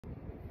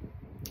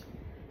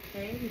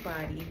Hey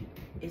everybody,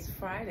 it's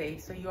Friday,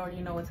 so you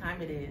already know what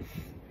time it is.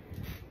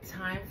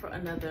 Time for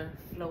another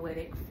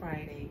Floetic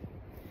Friday.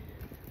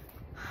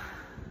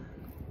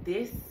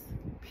 This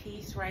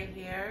piece right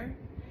here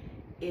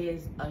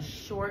is a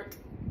short,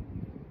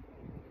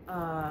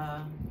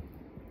 I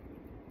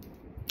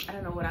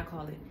don't know what I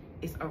call it.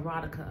 It's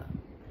erotica.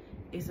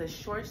 It's a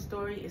short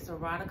story, it's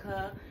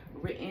erotica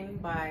written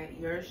by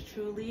yours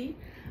truly.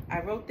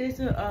 I wrote this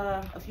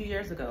a few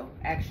years ago,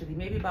 actually,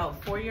 maybe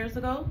about 4 years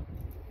ago.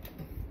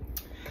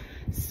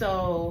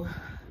 So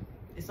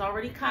it's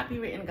already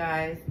copywritten,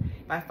 guys.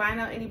 If I find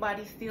out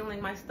anybody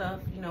stealing my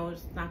stuff, you know,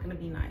 it's not gonna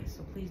be nice.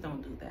 So please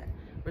don't do that,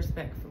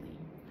 respectfully.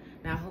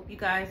 Now I hope you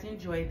guys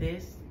enjoy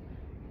this.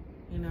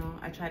 You know,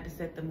 I tried to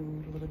set the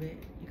mood a little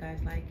bit. You guys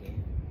like it?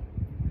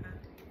 Huh?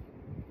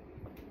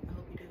 I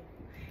hope you do.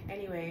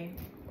 Anyway,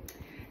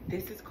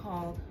 this is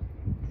called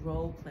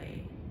role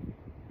play.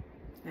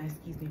 Now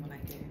excuse me while I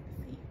get in the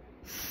scene.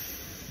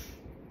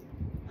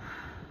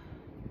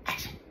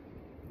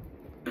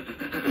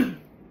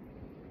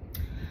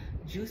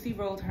 Juicy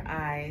rolled her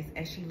eyes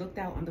as she looked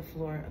out on the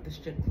floor of the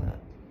strip club.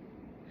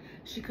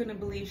 She couldn't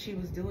believe she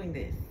was doing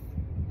this,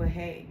 but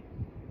hey,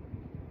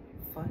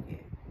 fuck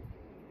it.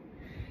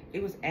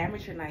 It was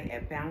amateur night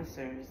at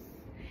Bouncers,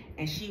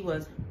 and she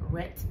was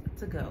ready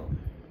to go.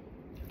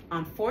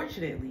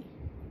 Unfortunately,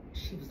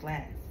 she was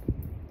last.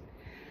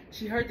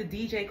 She heard the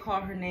DJ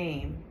call her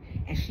name,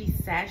 and she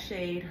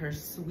sashayed her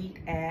sweet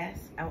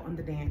ass out on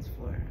the dance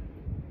floor.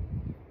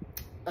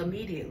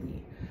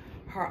 Immediately,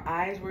 her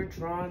eyes were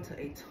drawn to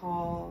a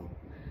tall,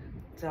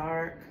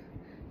 dark,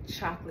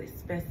 chocolate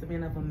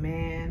specimen of a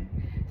man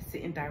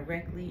sitting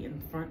directly in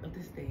front of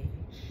the stage.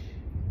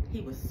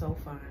 He was so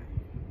fine.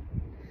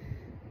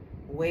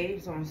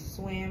 Waves on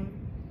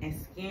swim and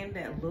skin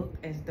that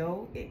looked as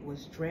though it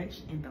was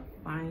drenched in the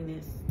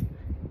finest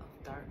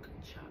of dark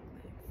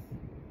chocolates.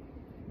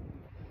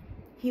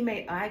 He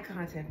made eye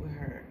contact with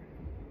her,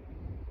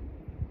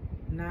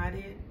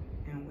 nodded,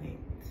 and winked.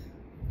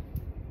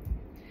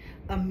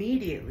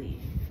 Immediately,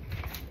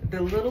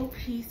 the little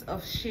piece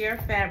of sheer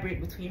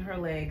fabric between her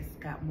legs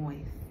got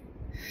moist.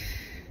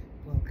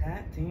 Well,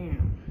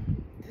 goddamn,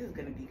 this is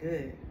gonna be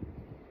good,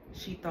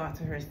 she thought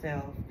to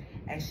herself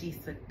as she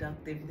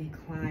seductively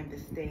climbed the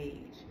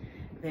stage,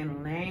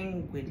 then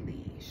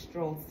languidly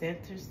strolled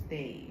center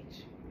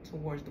stage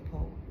towards the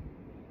pole.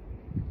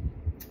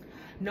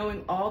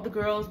 Knowing all the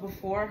girls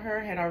before her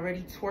had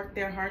already twerked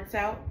their hearts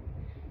out,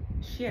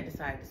 she had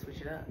decided to switch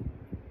it up.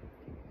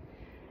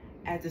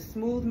 As the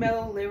smooth,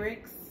 mellow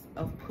lyrics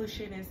of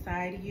Pushing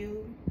Inside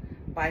You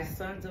by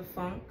Sons of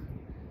Funk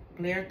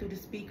blared through the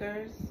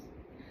speakers,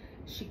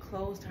 she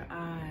closed her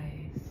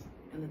eyes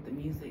and let the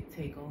music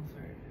take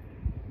over.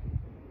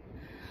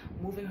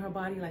 Moving her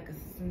body like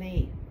a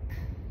snake,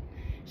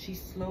 she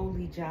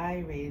slowly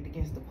gyrated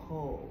against the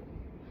pole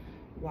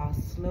while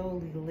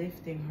slowly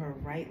lifting her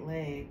right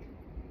leg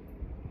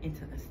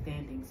into a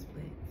standing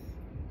split.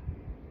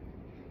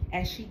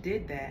 As she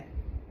did that,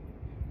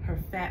 her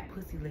fat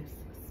pussy lips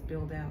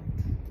spilled out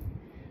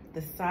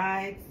the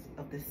sides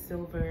of the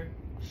silver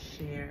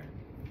sheer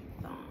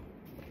thong.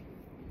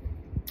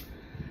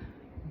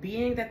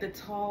 Being that the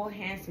tall,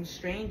 handsome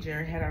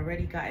stranger had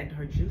already gotten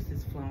her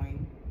juices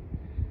flowing,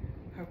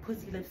 her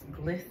pussy lips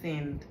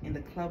glistened in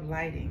the club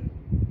lighting,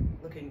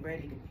 looking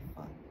ready to be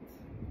fucked.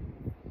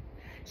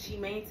 She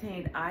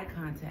maintained eye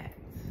contact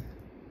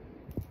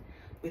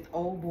with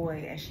old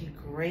boy as she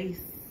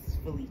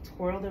gracefully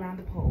twirled around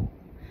the pole,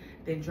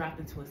 then dropped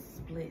into a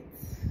split,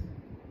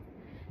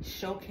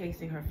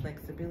 showcasing her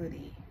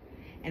flexibility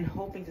and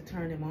hoping to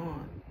turn him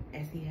on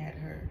as he had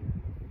her.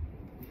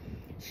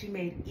 She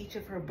made each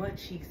of her butt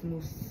cheeks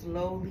move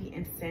slowly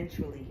and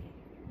sensually.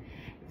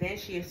 Then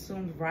she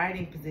assumed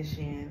riding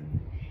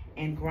position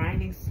and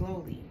grinding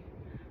slowly.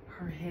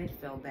 Her head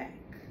fell back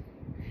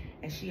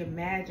as she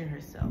imagined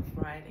herself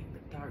riding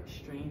the dark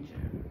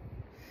stranger.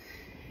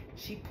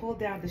 She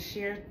pulled down the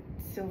sheer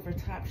silver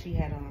top she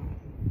had on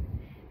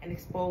and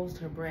exposed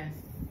her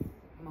breasts,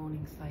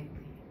 moaning slightly.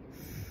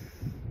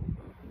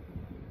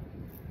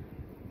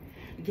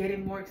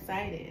 Getting more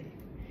excited,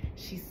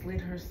 she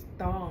slid her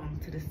thong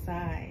to the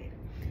side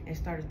and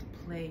started to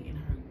play in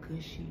her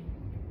gushy,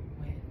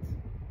 wet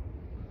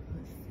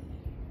pussy.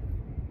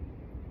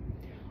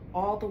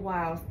 All the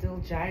while still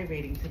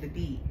gyrating to the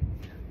beat,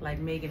 like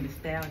Megan Thee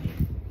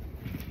Stallion.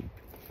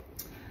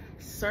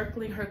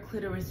 Circling her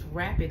clitoris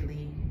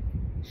rapidly,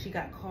 she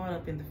got caught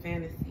up in the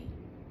fantasy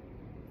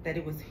that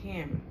it was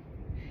him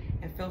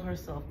and felt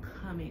herself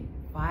coming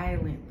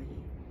violently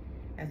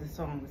as the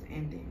song was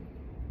ending.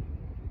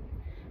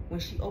 When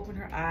she opened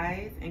her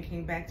eyes and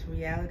came back to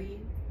reality,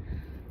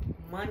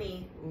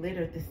 money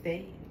littered the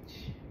stage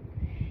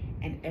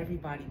and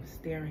everybody was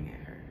staring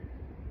at her.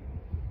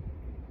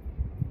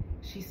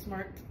 She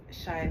smirked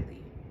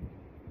shyly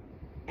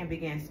and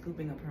began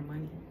scooping up her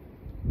money.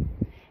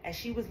 As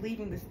she was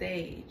leaving the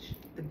stage,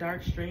 the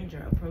dark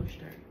stranger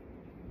approached her.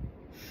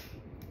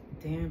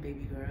 Damn,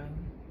 baby girl,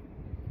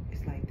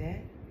 it's like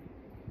that?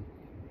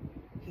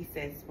 He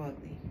said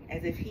smugly,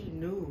 as if he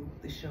knew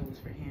the show was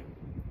for him.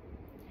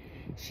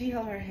 She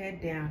held her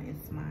head down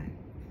and smiled.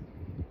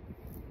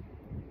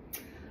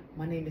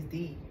 My name is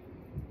Dee.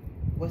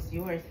 What's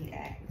yours? He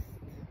asked.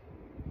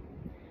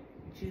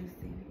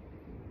 Juicy,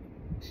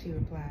 she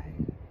replied.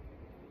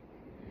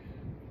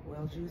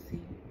 Well, Juicy,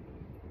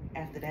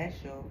 after that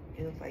show,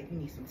 it looks like you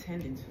need some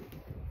tending to.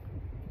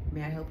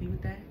 May I help you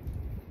with that?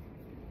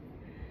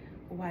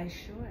 Why,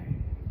 sure,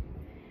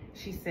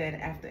 she said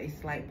after a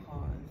slight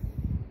pause,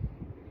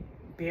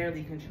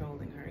 barely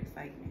controlling her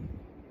excitement.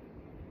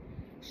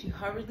 She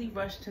hurriedly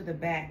rushed to the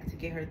back to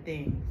get her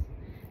things,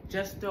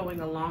 just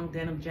throwing a long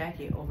denim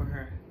jacket over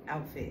her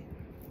outfit.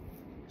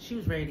 She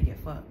was ready to get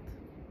fucked.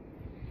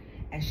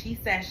 As she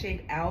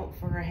sashayed out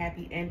for her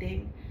happy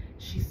ending,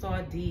 she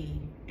saw Dee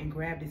and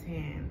grabbed his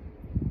hand.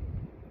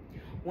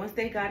 Once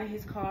they got in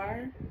his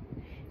car,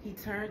 he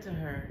turned to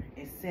her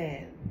and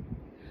said,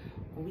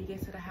 when we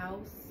get to the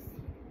house,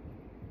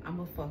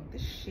 I'ma fuck the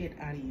shit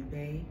out of you,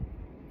 babe.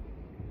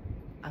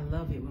 I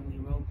love it when we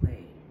role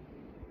play.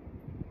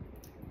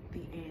 The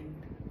end.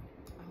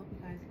 I hope you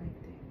guys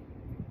liked it.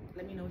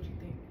 Let me know what you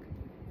think.